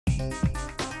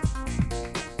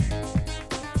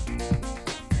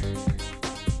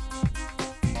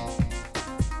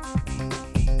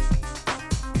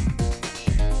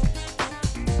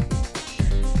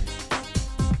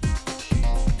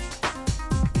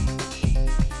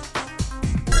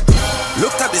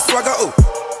Look at the swagger, oh.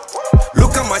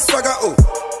 Look at my swagger, oh.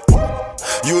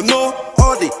 You know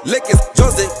all the Lakers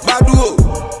just a badu, oh.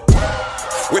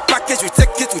 We package, we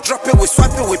take it, we drop it, we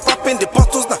swipe it, we pop in the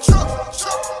bottles now.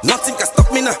 Nothing can stop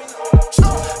me now.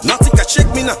 Nothing can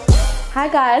shake me now. Hi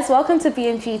guys, welcome to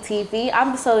BnGTV.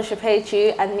 I'm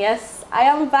Sony and yes, I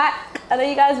am back. I know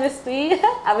you guys missed me.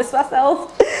 I missed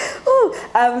myself.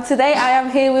 Today I am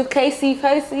here with Pozzy.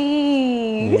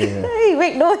 Yeah. Hey,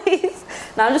 make noise.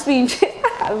 Now I'm just being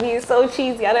so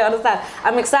cheesy. I don't understand.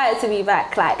 I'm excited to be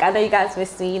back. Like, I know you guys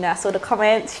missed me. You know, I saw the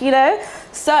comments. You know.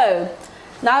 So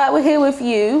now that we're here with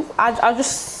you,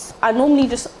 I normally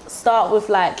just start with,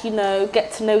 like, you know,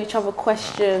 get to know each other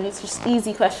questions, just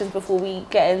easy questions before we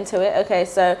get into it. Okay,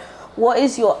 so what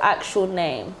is your actual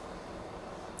name?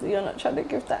 You're not trying to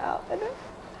give that out, I know.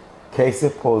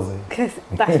 Pozzy.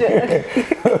 That's it,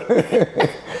 okay.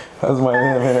 That's my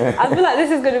name, innit? I feel like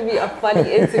this is going to be a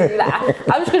funny interview. Like,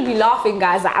 I'm just going to be laughing,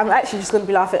 guys. Like, I'm actually just going to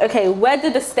be laughing. Okay, where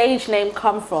did the stage name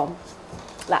come from?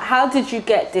 Like, how did you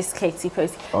get this Pozzy?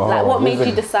 Like, what made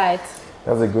you decide?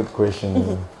 That's a good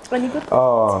question. Any good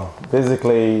questions?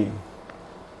 Basically,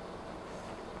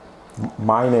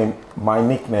 my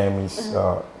nickname is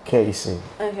Casey.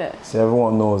 Okay. So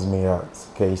everyone knows me as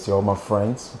Casey, all my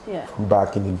friends from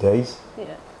back in the days.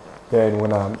 Yeah. Then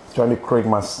when I'm trying to create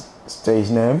my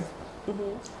stage name,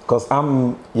 because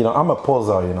I'm a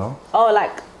poser, you know. Oh,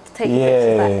 like taking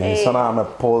pictures, like, hey. So now I'm a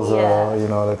poser, you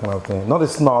know, that kind of thing. Not a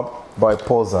snob, but a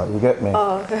poser. You get me?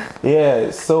 Oh, okay.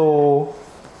 Yeah. So,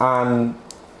 and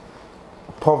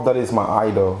Puff Daddy is my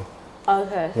idol.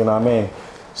 Okay. You know what I mean?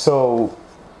 So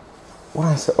when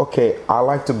I say, okay, I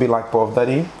like to be like Puff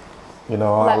Daddy, you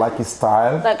know, I like his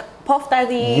style. Like Puff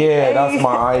Daddy. Yeah, that's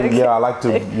my idol. Yeah, I like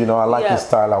to, you know, I like his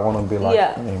style. I want to be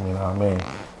like him, you know what I mean?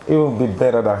 It will be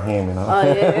better than him, you know? Oh,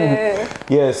 yeah.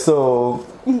 Yeah, so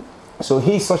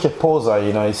he's such a poser,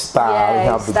 you know, his style,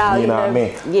 yeah, his style, you know what I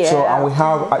mean? Yeah. So, and we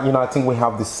have, you know, I think we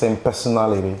have the same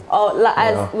personality. Oh, like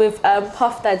as with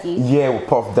Puff Daddy? Yeah, with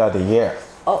Puff Daddy, yeah.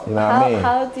 Oh, you know what I mean?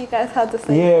 How do you guys have the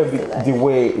same? Yeah, the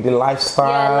way, the lifestyle.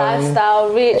 Yeah, lifestyle,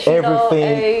 rich,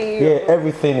 everything. Yeah,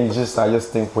 everything is just, I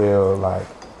just think we're like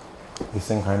the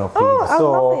same kind of people.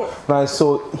 Oh, I love it.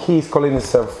 So he's calling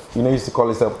himself, you know, he used to call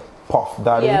himself Puff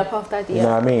Daddy. Yeah, Puff Daddy, You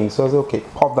know what I mean? So I said, okay,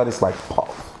 Puff Daddy's like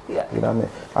Puff. Yeah. You know what I mean?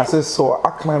 I said, so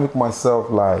how can I make myself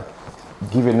like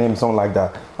give a name, something like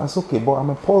that? I said, okay, but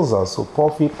I'm a poser, so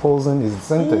Puffy posing is the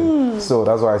same thing. So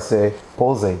that's why I say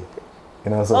Pozzy. You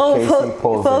know, so Casey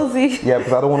Pozzy. Yeah,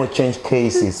 because I don't want to change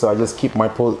Casey, so I just keep my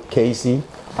Casey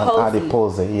and add a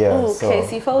Pozzy. Yeah. Oh, so,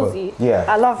 Casey Pozzy. Yeah.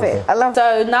 I love it. I love it.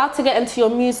 So now to get into your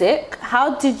music,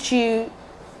 how did you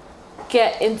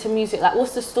get into music? Like,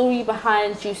 what's the story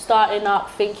behind you starting up,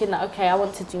 thinking that, okay, I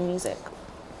want to do music?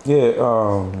 Yeah,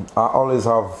 I always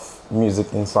have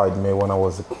music inside me when I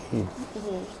was a kid,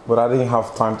 but I didn't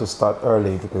have time to start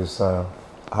early because I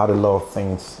had a lot of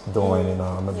things doing. You know,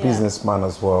 I'm a businessman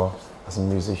as well as a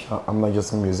musician. I'm not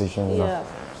just a musician. You know?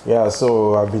 Yeah.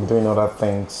 So I've been doing other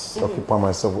things, occupy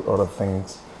myself with other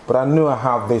things. But I knew I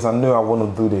have this. I knew I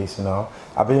want to do this. You know,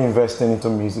 I've been investing into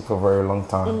music for a very long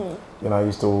time. You know, I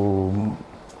used to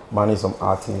manage some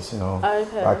artists. You know,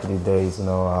 back in the days. You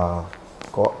know,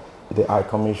 got the I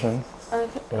Commission.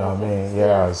 You know what I mean?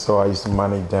 Yeah, so I used to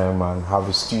manage them and have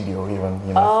a studio even,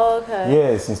 you know. Oh, okay.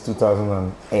 Yeah, since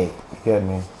 2008, you get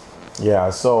me? Yeah,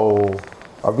 so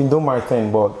I've been doing my thing,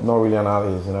 but not really an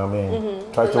artist, you know what I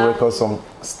mean? Try to record some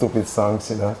stupid songs,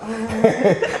 you know,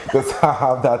 because I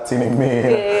have that thing in me.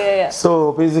 Yeah.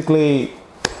 So basically,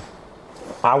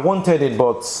 I wanted it,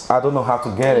 but I don't know how to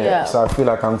get it. So I feel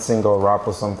like I'm sing or rap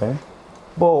or something.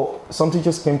 But something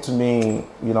just came to me,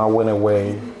 you know, I went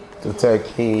away to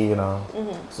Turkey, you know.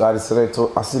 So I decided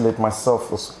to isolate myself,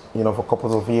 for, you know, for a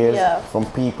couple of years from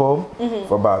people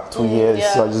for about 2 years.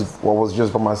 So I was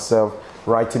just by myself,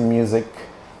 writing music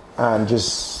and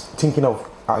just thinking of,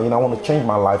 you know, I want to change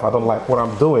my life. I don't like what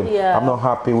I'm doing. I'm not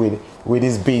happy with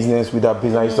this business, with that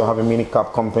business. I used to have a mini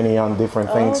cap company and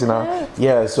different things, you know.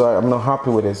 Yeah, so I'm not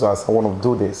happy with it. So I said, I want to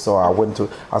do this. So I went to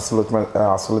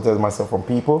isolated myself from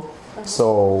people.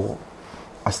 So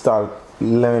I started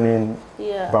learning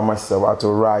by myself how to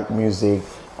write music,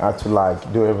 how to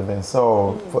like do everything.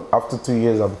 So after 2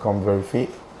 years, I've become very fit.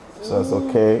 So it's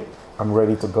okay. I'm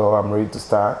ready to go. I'm ready to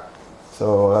start.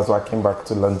 So that's why I came back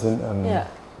to London and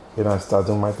you know, I started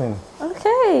doing my thing.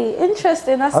 Okay,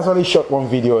 interesting. I actually shot one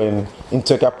video in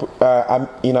Turkey.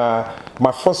 You know,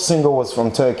 my first single was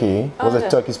from Turkey. It was a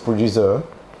Turkish producer,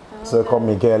 so called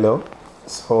Miguelo.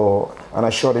 So, and I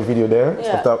shot a video there. So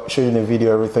after shooting the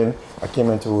video, everything, I came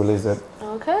in to release it.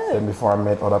 Okay. Then before I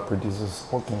met other producers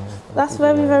working. That's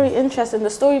very, very interesting. The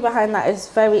story behind that is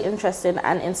very interesting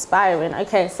and inspiring.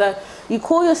 Okay, so you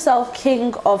call yourself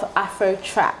king of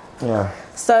Afro-Trap. Yeah.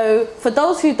 So for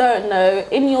those who don't know,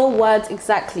 in your words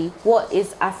exactly, what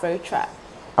is Afro-Trap?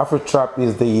 Afro-Trap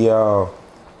is the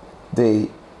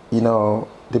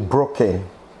broken,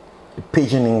 the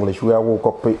pidgin English. We are woke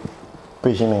up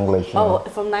pidgin English. Oh,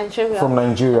 from Nigeria? From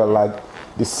Nigeria, like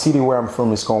the city where I'm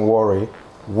from is Conwari.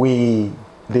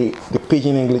 The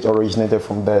pidgin English originated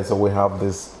from there, so we have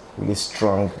this really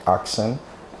strong accent.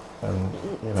 And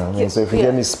you know what I mean? So if you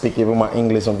hear me speak, even my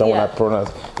English, sometimes when I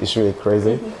pronounce, it's really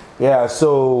crazy. Yeah,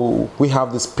 so we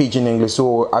have this pidgin English,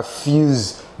 so I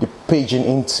fuse the pidgin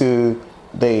into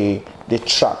the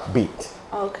trap beat.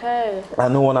 Okay. I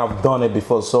know when I've done it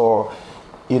before, so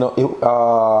I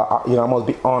must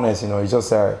be honest. It's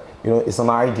just it's an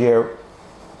idea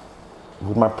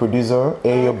with my producer,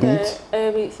 Ayo Beat.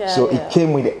 Ayo Beat, yeah. So it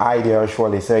came with the idea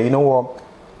actually. Say, you know what?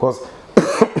 Because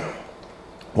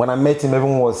when I met him,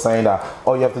 everyone was saying that,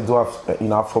 oh, you have to do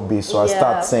Afrobeat. So I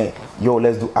started saying, yo,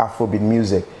 let's do Afrobeat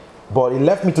music. But it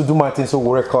left me to do my thing, so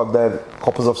we recorded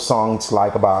couples of songs,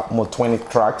 like about more 20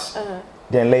 tracks.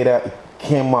 Then later it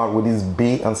came out with this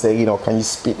beat and said, can you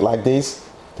speak like this?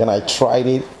 Then I tried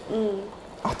it.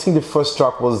 I think the first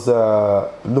track was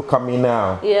Look At Me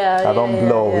Now. I Don't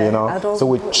Blow, So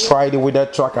we tried it with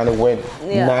that track and it went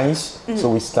nice. So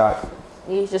we start.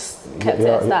 You just kept it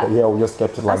as that? Yeah, we just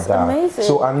kept it like that. That's amazing.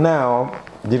 So, and now,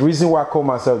 the reason why I call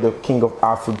myself the king of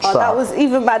Afro-Trap. Oh, that was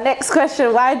even my next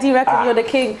question. Why do you reckon you're the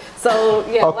king? So,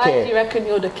 yeah, why do you reckon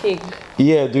you're the king?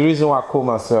 Yeah, the reason why I call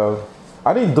myself,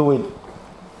 I didn't do it,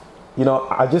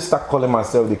 I just started calling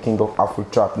myself the king of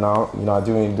Afro-Trap now. I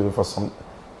didn't really do it for some,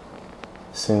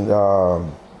 since, I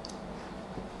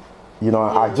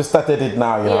just started it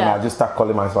now, and I just started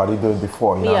calling myself, I didn't do it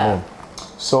before, you know what I mean?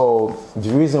 So,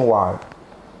 the reason why,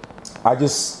 I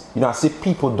just, I see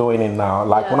people doing it now.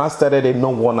 Like when I started it, no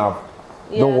one have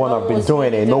been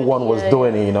doing it. No one was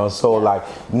doing it, So like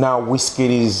now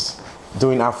Whiskey is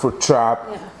doing Afro-Trap.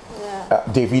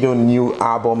 Davido new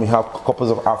album, we have couples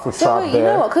of Afro-Trap there. You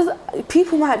know what? Because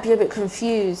people might be a bit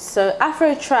confused. So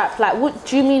Afro-Trap, like, what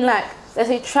do you mean? Like, let's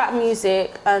say trap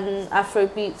music and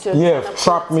Afrobeat. Yeah,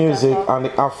 trap music and the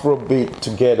Afrobeat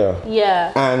together.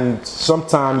 Yeah. And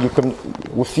sometimes you can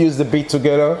fuse the beat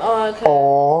together. Oh, okay.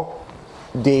 Or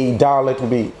the dialect will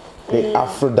be the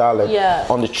Afro dialect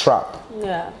on the trap.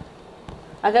 Yeah.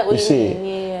 I get what you mean.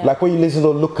 Yeah. Like when you listen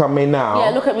to Look At Me Now. Yeah,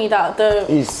 Look At Me,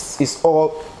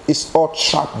 it's all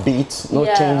trap beats, no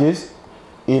changes.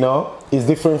 It's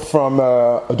different from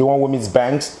the one with Miss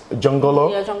Banks,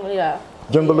 Jungolo. Yeah,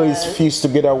 Jungolo is fused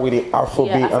together with the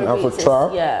Afrobeat and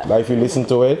Afro-Trap. Like if you listen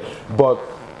to it. But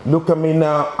Look At Me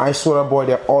Now, I Swear Boy,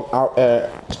 they're all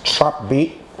trap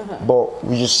beat. But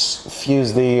we just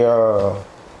fuse the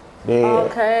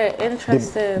okay,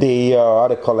 interesting. The how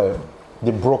they call it,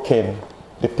 the broken,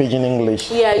 the pidgin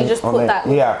English. Yeah, you just put that.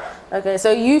 Yeah. Okay,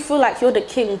 so you feel like you're the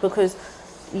king because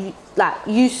you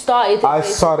started it. I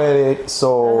started it,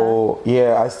 so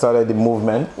I started the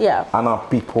movement. Yeah. And now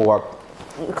people are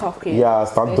I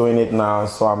start doing it now,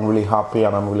 so I'm really happy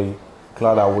and I'm really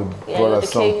glad that we brought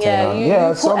something.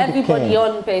 You put everybody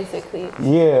on basically.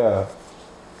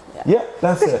 Yeah,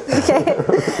 that's it.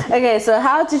 Okay, so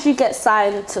how did you get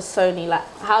signed to Sony? Like,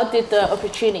 how did the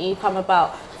opportunity come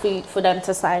about for them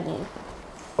to sign you?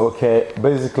 Okay,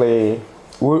 basically,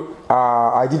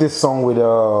 I did a song with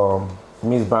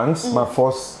Miss Banks. My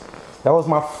first,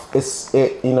 it's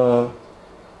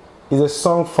a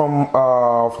song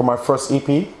from my first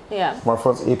EP. Yeah. My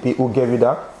first EP, Who Gave You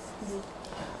That?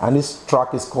 And this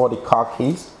track is called the Car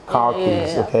Keys.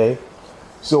 Okay.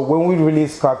 So when we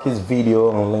released Car Keys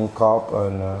video on Link Up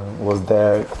and was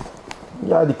there,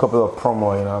 I did a couple of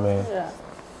promo, you know what I mean? Yeah.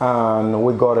 And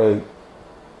we got a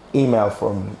email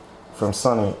from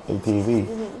Sony TV.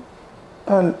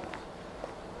 And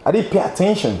I didn't pay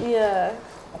attention. Yeah.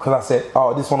 Because I said,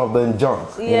 oh, this one of them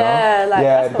junks.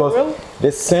 Because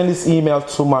they sent this email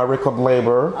to my record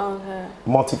label,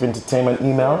 Motive Entertainment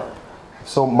email. Yeah.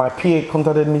 So my PA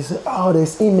contacted me and said, oh,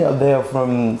 there's email there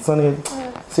from Sony.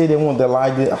 Say they want the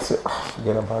like it. I said, oh,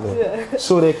 forget about it. Yeah.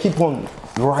 So they keep on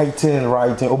writing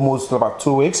almost about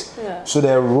 2 weeks. Yeah. So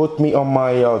they wrote me on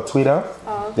my Twitter.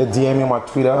 They DM me on my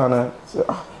Twitter and I said,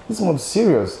 oh, this is more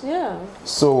serious. Yeah.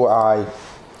 So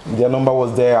their number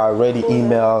was there. I read the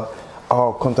email.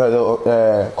 Oh, contact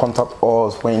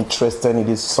us. We're interested in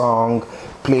this song.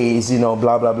 Please, blah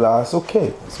blah blah. It's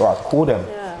okay. So I called them.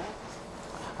 Yeah.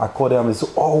 I call them and say,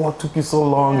 oh, what took you so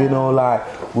long? You know, like,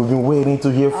 we've been waiting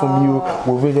to hear from you.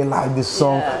 We really like this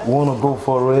song. We want to go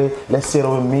for it. Let's set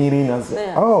up a meeting. And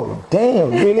say, oh, damn,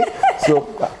 really? So,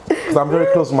 because I'm very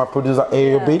close to my producer,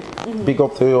 AOB. Big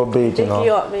up to AOB, you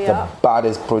know, the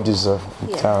baddest producer in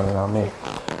town, you know what I mean?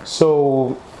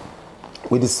 So,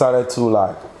 we decided to,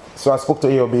 like, so I spoke to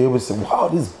AOB. We said, wow,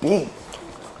 this is big.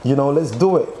 You know, let's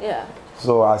do it. Yeah.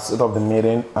 So I set up the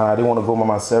meeting, and I didn't want to go by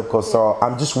myself because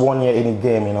I'm just 1 year in the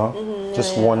game, you know,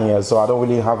 just 1 year. So I don't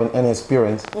really have any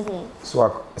experience.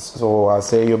 So I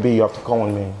say, AOB, you have to come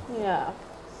with me. Yeah.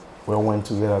 We went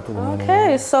together to the meeting.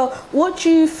 Okay, so what do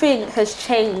you think has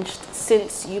changed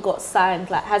since you got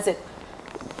signed? Like, has it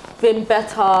been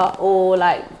better, or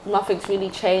like nothing's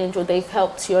really changed, or they've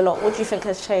helped you a lot? What do you think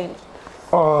has changed?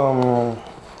 I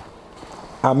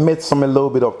made a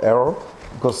little bit of error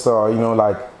because you know,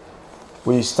 like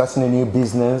when you're starting a new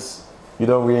business, you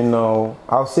don't really know.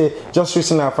 I'll say just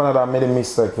recently I found out I made a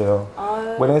mistake. You know,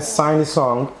 when I signed the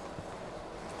song,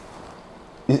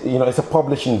 you know, it's a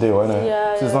publishing deal, isn't it?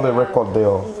 Yeah, so it's not a record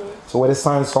deal. So when I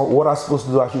signed the song, what I was supposed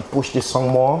to do, I should push the song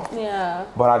more. Yeah.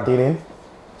 But I didn't.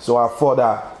 So I thought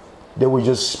that they would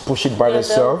just push it by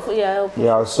themselves.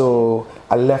 Yeah. So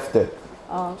I left it.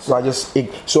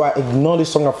 So I ignored the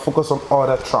song and focused on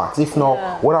other tracks. If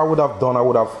not, what I would have done, I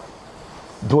would have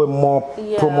do more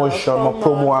promotion, more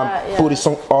promo, and put the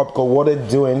song up. Because what they're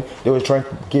doing, they were trying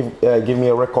to give me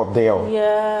a record deal,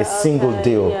 a single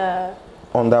deal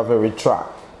on that very track.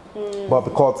 But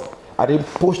because I didn't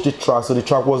push the track, so the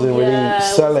track wasn't really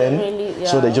selling,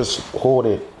 so they just hold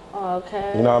it.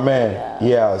 Okay. You know what I mean?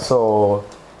 Yeah. So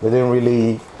they didn't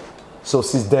really. So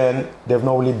since then, they've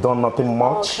not really done nothing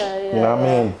much. Okay, you know what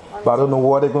I mean? But I don't know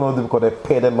what they're gonna do because they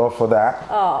paid a lot for that.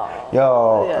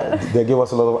 They give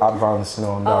us a lot of advance, you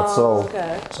know, on that. So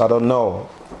I don't know.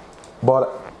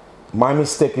 But my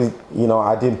mistake is, you know,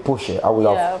 I didn't push it. I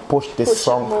would have pushed this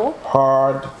song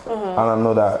hard, and I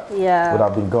know that would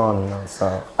have been gone, you know.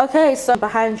 So okay, so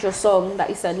behind your song that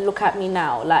you said, "Look at Me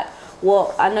Now," like,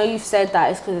 what? I know you've said that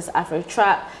it's because it's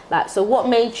Afro-Trap. Like, so what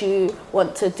made you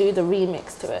want to do the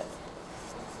remix to it?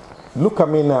 Look at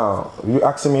Me Now. You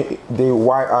asking me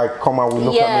why I come out with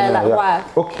Look at Me Now? Like why?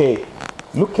 Okay,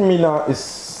 Look at Me Now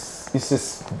is a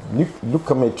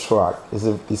look at me track.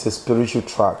 It's a spiritual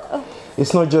track.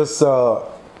 It's not just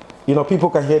you know, people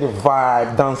can hear the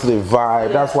vibe, dance to the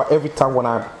vibe. That's why every time when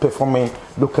I'm performing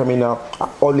Look at Me Now, I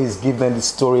always give them the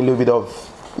story, a little bit of,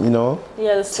 you know,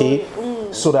 the story.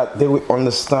 So that they will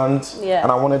understand.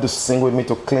 And I wanted to sing with me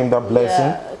to claim that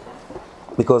blessing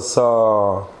because.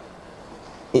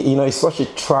 You know, it's such a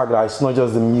track that it's not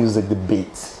just the music, the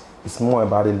beat. It's more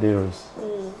about the lyrics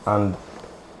and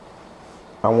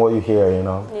what you hear, you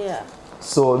know. Yeah.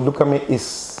 So Look at Me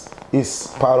is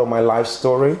part of my life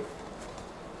story.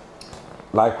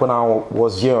 Like when I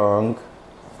was young,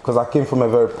 because I came from a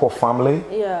very poor family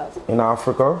in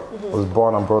Africa. I was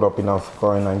born and brought up in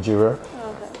Africa, in Nigeria.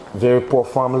 Very poor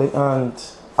family, and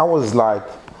I was like,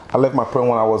 I left my parents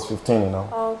when I was 15, you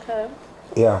know.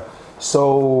 Yeah.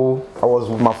 So I was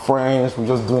with my friends, we're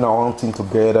just doing our own thing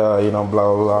together, you know,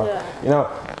 blah, blah, blah. You know,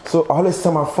 so I always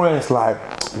tell my friends, like,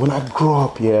 when I grow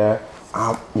up, you know,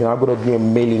 I'm gonna be a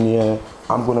millionaire,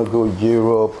 I'm gonna go to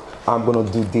Europe, I'm gonna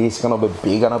do this, gonna be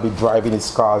big, gonna be driving these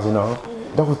cars, you know.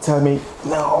 They would tell me,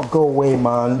 no, go away,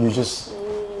 man, you just,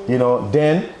 you know.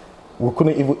 Then we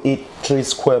couldn't even eat 3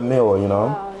 square meals, you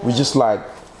know. We just like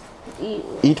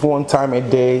eat one time a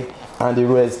day, and the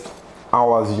rest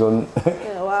hours you're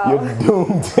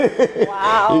doomed.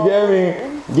 You get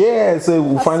me? Yeah, so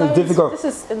we find it difficult. This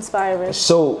is inspiring.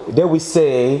 So then we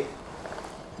say,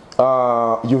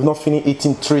 you've not finished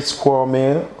eating 3 square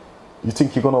meals. You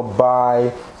think you're gonna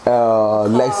buy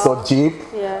Lexus Jeep?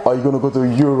 Are you gonna go to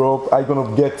Europe? Are you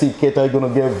gonna get ticket? Are you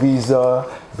gonna get visa?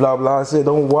 Blah blah. I said,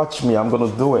 don't watch me. I'm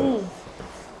gonna do it.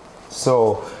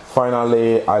 So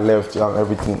finally, I left, and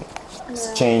everything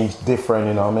changed, different.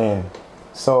 You know what I mean?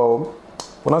 So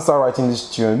when I started writing this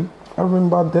tune, I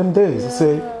remember them days. I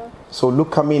say, so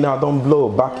look at me now, don't blow.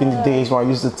 Back in the days when I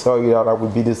used to tell you that I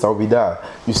would be this, I would be that.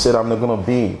 You said I'm not gonna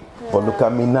be, but look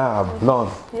at me now, I'm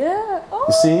blonde.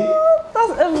 You see?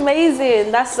 That's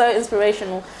amazing. That's so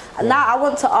inspirational. And now I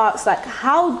want to ask, like,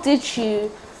 how did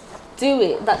you do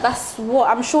it? That's what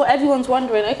I'm sure everyone's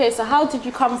wondering. Okay, so how did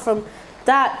you come from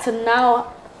that to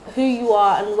now who you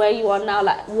are and where you are now?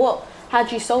 Like, what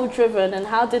had you so driven, and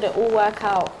how did it all work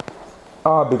out?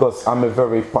 Because I'm a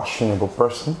very passionate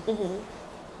person.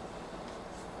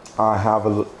 I have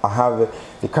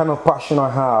the kind of passion I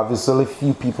have. It's only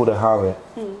few people that have it.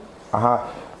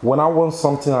 When I want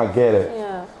something, I get it.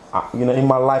 You know, in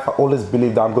my life, I always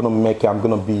believe that I'm gonna make it. I'm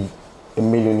gonna be a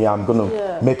millionaire. I'm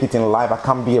gonna make it in life. I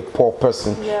can't be a poor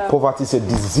person. Poverty is a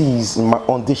disease in my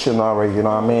own dictionary. You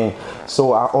know what I mean?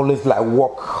 So I always like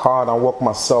work hard and work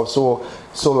myself. So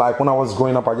like when I was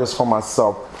growing up, I just found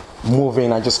myself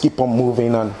moving. I just keep on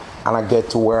moving, and I get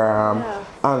to where I am.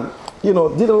 And you know,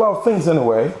 did a lot of things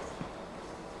anyway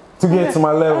to get to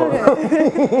my level.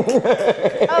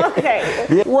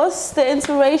 Okay. What's the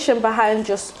inspiration behind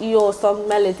just your song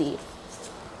Melody?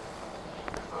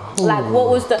 Like, what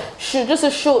was the, just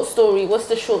a short story, what's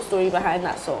the short story behind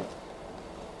that song?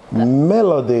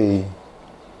 Melody.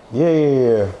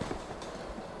 Yeah.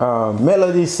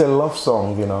 Melody is a love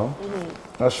song, you know.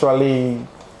 Actually,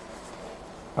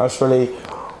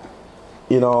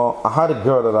 you know, I had a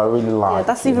girl that I really liked. Yeah,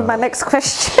 that's even my next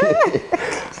question.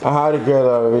 I had a girl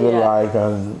that I really like,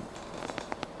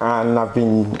 and I've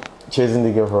been chasing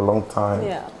the girl for a long time.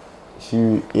 Yeah. She,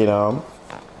 you know,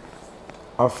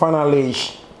 and finally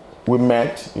we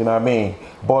met, you know what I mean?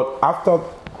 But after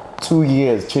 2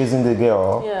 years chasing the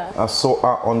girl, I saw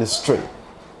her on the street.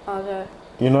 Okay.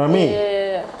 You know what I mean?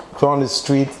 Yeah. So on the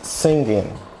street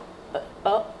singing.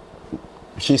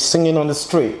 She's singing on the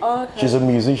street. Okay. She's a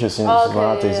musician, she's an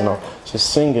artist, you know. She's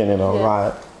singing, you know,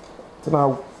 like. Then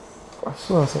I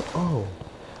saw, I said, oh.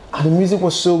 And the music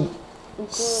was so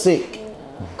sick,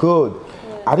 good.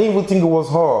 I didn't even think it was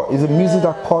her. It's the music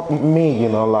that caught me, you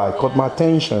know, like, caught my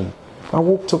attention. I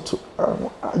walked up to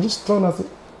her, I just turned and I said,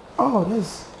 oh,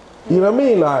 this. You know what I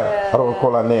mean? Like, I don't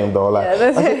call her name though. Like,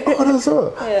 I said, oh, that's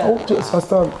her. I walked up, so I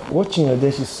started watching her,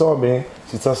 then she saw me,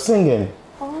 she started singing.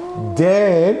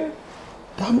 Then,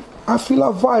 I feel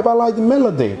a vibe, I like the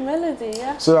melody. Melody,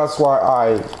 yeah. So that's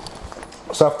why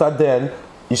so after then,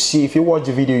 you see, if you watch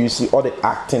the video, you see all the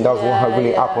acting, that's what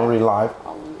really happened in real life.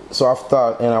 So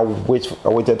after, and I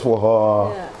waited for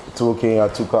her, I took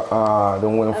her,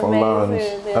 then went for lunch,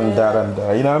 and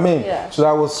that, you know what I mean? So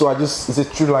that was, it's a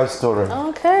true life story.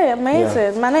 Okay,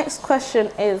 amazing. My next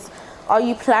question is, are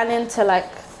you planning to like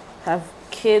have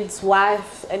kids,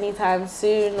 wife anytime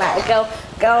soon, like a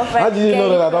girlfriend? How did you know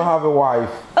that I don't have a wife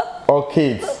or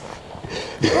kids?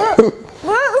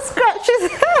 What? Scratch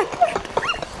his head.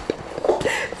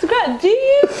 Scratch, do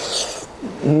you?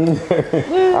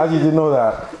 How did you know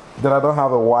that I don't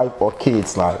have a wife or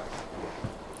kids? Like,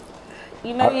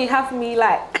 you know, you have me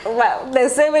like, well,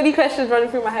 there's so many questions running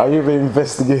through my head. Are you even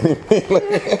investigating me?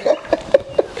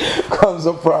 I'm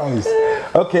surprised.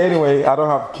 Okay, anyway, I don't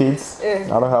have kids. I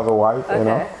don't have a wife, you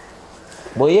know.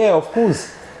 But yeah, of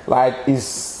course, like,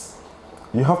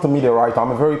 you have to meet the right.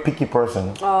 I'm a very picky person.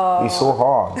 It's so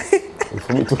hard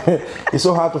for me to. It's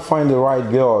so hard to find the right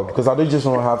girl because I don't just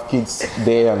want to have kids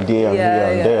there and there and here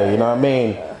and there. You know what I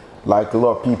mean? Like a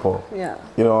lot of people. Yeah.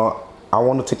 You know, I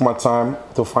want to take my time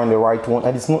to find the right one,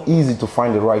 and it's not easy to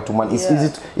find the right woman.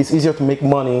 It's easier to make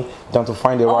money than to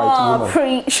find the right woman.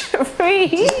 Preach.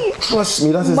 Trust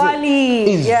me, that's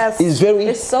money.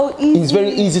 It's so easy. It's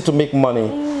very easy to make money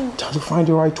than to find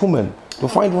the right woman. To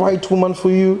find the right woman for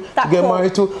you to get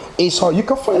married to, it's hard. You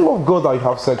can find a lot of girls that you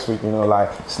have sex with, you know, like.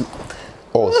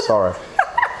 Oh, sorry.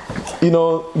 You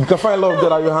know, you can find a lot of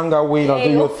girls that you hang out with and do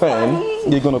your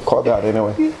thing. You're gonna cut that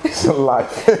anyway. So like,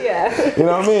 you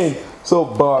know what I mean? So,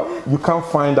 but you can't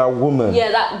find that woman.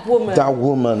 Yeah, that woman. That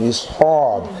woman is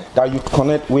hard. That you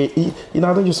connect with. You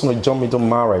know, I don't just want to jump into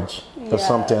marriage or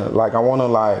something. Like, I want to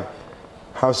like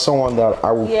have someone that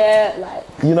I will. Yeah, like.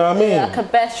 You know what I mean? Like a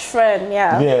best friend.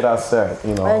 Yeah. Yeah, that's it.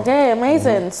 You know. Okay,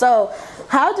 amazing. So,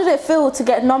 how did it feel to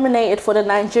get nominated for the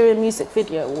Nigerian Music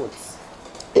Video Awards?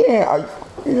 Yeah,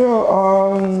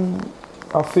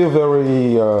 I feel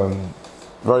very,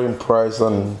 very impressed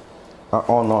and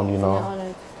honored, you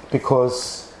know,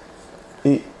 because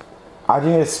I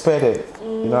didn't expect it,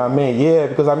 you know what I mean? Yeah,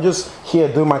 because I'm just here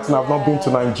doing my thing. I've not been to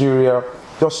Nigeria,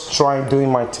 just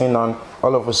doing my thing, and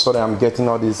all of a sudden I'm getting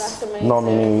all this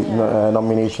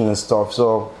nomination and stuff.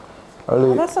 So,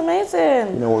 really, that's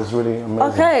amazing. You know, it was really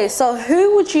amazing. Okay, so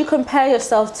who would you compare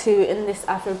yourself to in this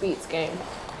Afrobeats game?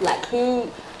 Like who?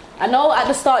 I know at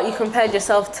the start you compared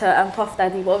yourself to Puff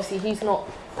Daddy, but obviously he's not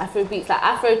Afrobeats. Like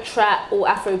Afro-Trap or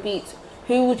Afrobeats,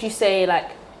 who would you say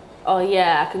like, oh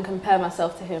yeah, I can compare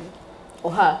myself to him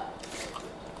or her?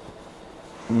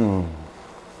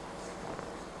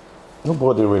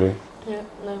 Nobody really. Yeah,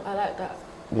 no, I like that.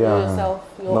 Yeah. You're yourself.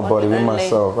 You're nobody. Me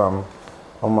myself. I'm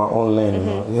on my own lane. You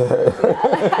know? Yeah.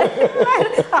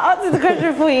 I answered the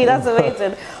question for you. That's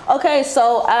amazing. Okay,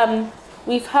 so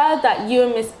we've heard that you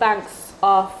and Miss Banks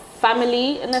are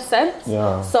family in a sense.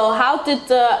 Yeah. So how did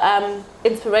the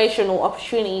inspiration or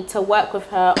opportunity to work with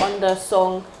her on the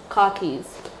song Car Keys?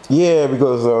 Yeah,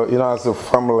 because you know, as a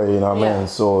family, you know what I mean.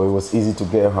 So it was easy to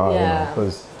get her, you know,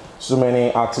 because so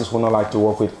many artists would not like to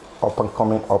work with up and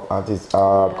coming up artist.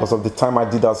 Because of the time I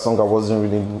did that song, I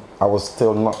was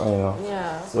still not, you know.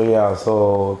 Yeah. So yeah,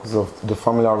 so because of the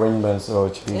family arrangements, so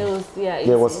actually, It was, yeah,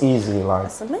 it was easy. Like,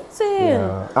 that's amazing.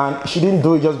 Yeah. And she didn't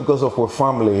do it just because of her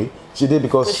family. She did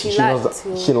because she knows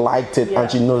that she liked it, and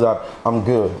she knows that I'm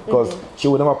good. Because she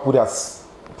would never put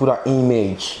that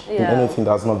image in anything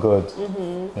that's not good.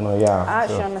 You know, yeah. I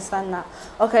actually understand that.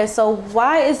 Okay, so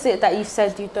why is it that you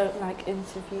said you don't like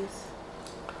interviews?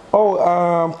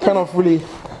 Oh, kind of really,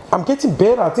 I'm getting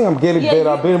better. I think I'm getting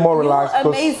better, getting more relaxed.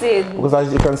 Amazing. Because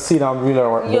as you can see, I'm really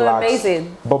relaxed. You're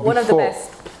amazing. But one of the best.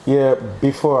 Yeah,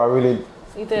 before I really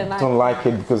don't like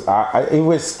it because I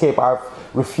always escape. I've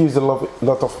refused a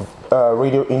lot of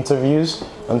radio interviews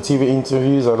and TV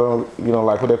interviews. I don't, you know,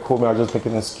 like when they call me, I just make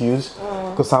an excuse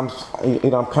because I'm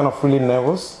kind of really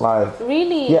nervous. Like,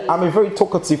 really? Yeah, I'm a very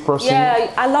talkative person.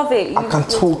 Yeah, I love it. I can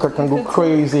talk. I can go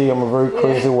crazy. I'm a very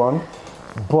crazy one.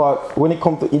 But when it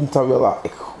comes to interview,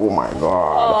 like, oh my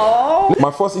God.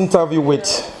 My first interview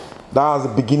that was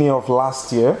the beginning of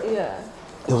last year. Yeah.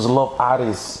 There was a lot of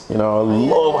artists, you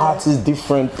know, artists,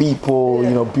 different people,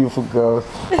 you know, beautiful girls,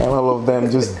 and all of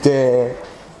them just there.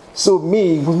 So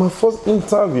it was my first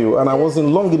interview, and I wasn't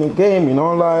long in the game, you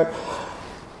know, like,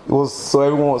 so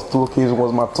everyone was talking, it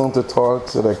was my turn to talk,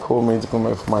 so they called me to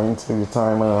come for my interview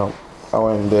time, and I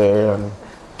went there and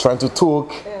trying to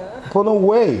talk, but no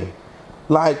way.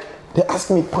 Like, they asked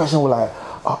me questions like,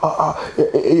 I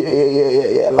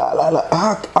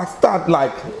start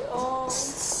like,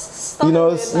 you know,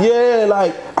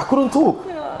 like, I couldn't talk,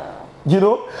 you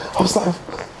know, I was like,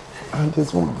 and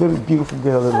there's one very beautiful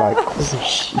girl, and like, oh,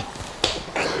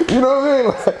 shit. You know what I mean?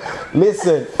 Like,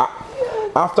 listen,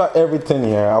 after everything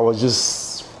here,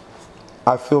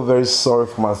 I feel very sorry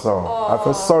for myself. I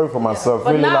feel sorry for myself.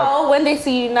 But really, now, when they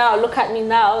see you now, look at me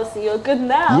now, so you're good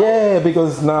now. Yeah,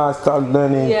 because now I start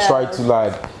learning, try to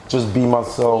like, just be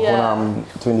myself when I'm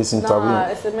doing this interview. Nah,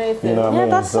 it's amazing. You know what I mean?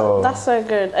 That's so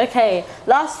good. Okay,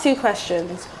 last 2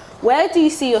 questions. Where do you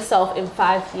see yourself in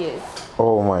 5 years?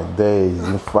 Oh my days,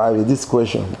 in 5 years. This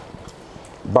question,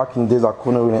 back in days I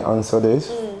couldn't really answer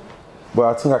this, but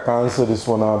I think I can answer this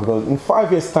one now because in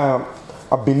 5 years time,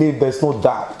 I believe there's no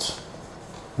doubt.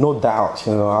 No doubt,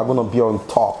 you know, I'm gonna be on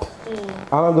top.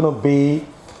 I'm gonna be.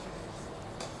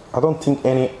 I don't think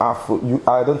I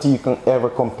don't think you can ever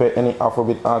compare any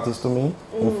Afrobeat artist to me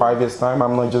in 5 years time.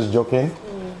 I'm not just joking,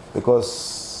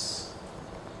 because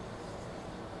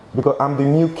I'm the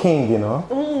new king, you know.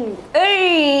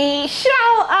 Hey,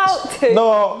 shout out to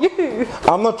you.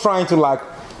 I'm not trying to like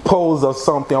pose or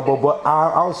something, but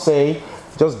I'll say,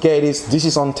 just get this. This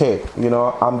is on tape, you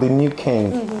know. I'm the new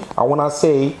king. I wanna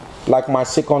say. Like my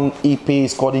second EP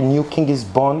is called The New King is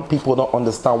Born. People don't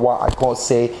understand why I can't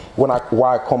say why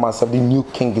I call myself The New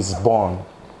King is Born.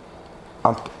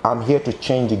 I'm here to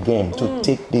change the game, to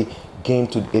take the game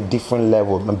to a different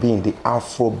level and be in the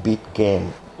Afrobeat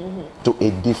game to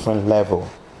a different level.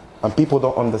 And people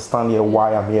don't understand here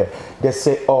why I'm here. They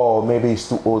say, oh, maybe it's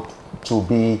too old to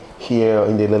be here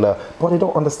in the little, but they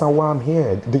don't understand why I'm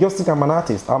here. They just think I'm an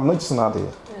artist. I'm not just an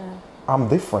artist. I'm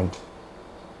different.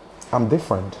 I'm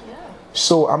different.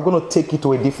 So I'm gonna take it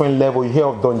to a different level. You hear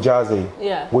of Don Jazzy?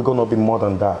 Yeah. We're gonna be more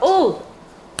than that. Oh.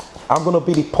 I'm gonna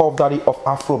be the pop daddy of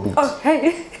Afrobeat.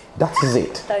 Okay. That is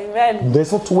it. Amen.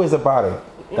 There's no 2 ways about it.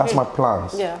 That's my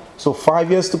plans. Yeah. So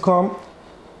 5 years to come,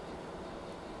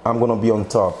 I'm gonna be on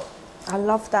top. I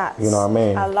love that. You know what I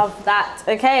mean? I love that.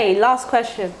 Okay, last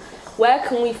question. Where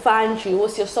can we find you?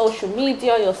 What's your social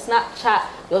media, your Snapchat,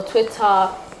 your Twitter?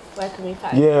 Where can we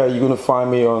find you? Yeah, you're gonna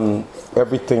find me on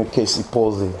everything Casey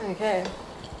Pozzy. Okay.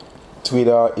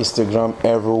 Twitter, Instagram,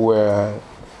 everywhere.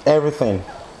 Everything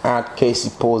at Casey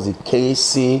Pozzy.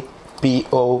 KCPOZZY.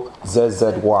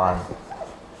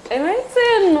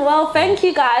 Amazing. Well, thank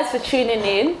you guys for tuning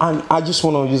in. And I just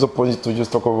want to use a opportunity to just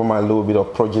talk over my little bit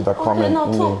of project that coming.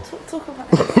 No, talk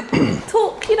about it.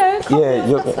 Talk, you know.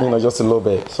 Yeah, just a little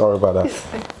bit. Sorry about that.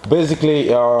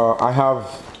 Basically, I have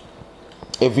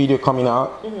a video coming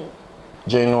out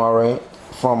January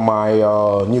from my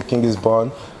New King is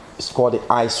Born. It's called The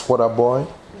Ice Water Boy.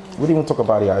 We didn't even talk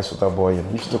about The Ice Water Boy.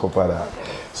 You should talk about that.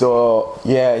 So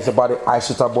yeah, it's about The Ice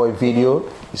Water Boy video.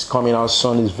 It's coming out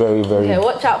soon. It's very, very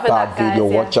watch out for that video.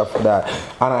 Guys, watch out for that.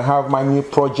 And I have my new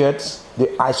project, The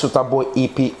Ice Water Boy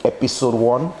EP Episode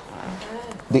 1.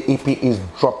 The EP is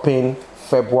dropping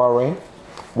February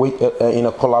with in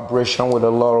a collaboration with a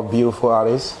lot of beautiful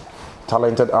artists,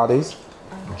 talented artists.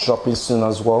 Dropping soon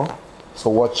as well, so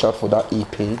watch out for that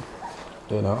EP,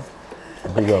 you know.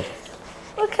 Big up.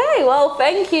 Okay, well,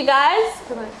 thank you guys.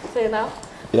 Can I say now?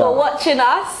 For watching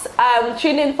us.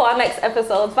 Tune in for our next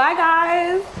episode. Bye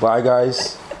guys. Bye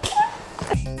guys.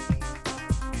 bye.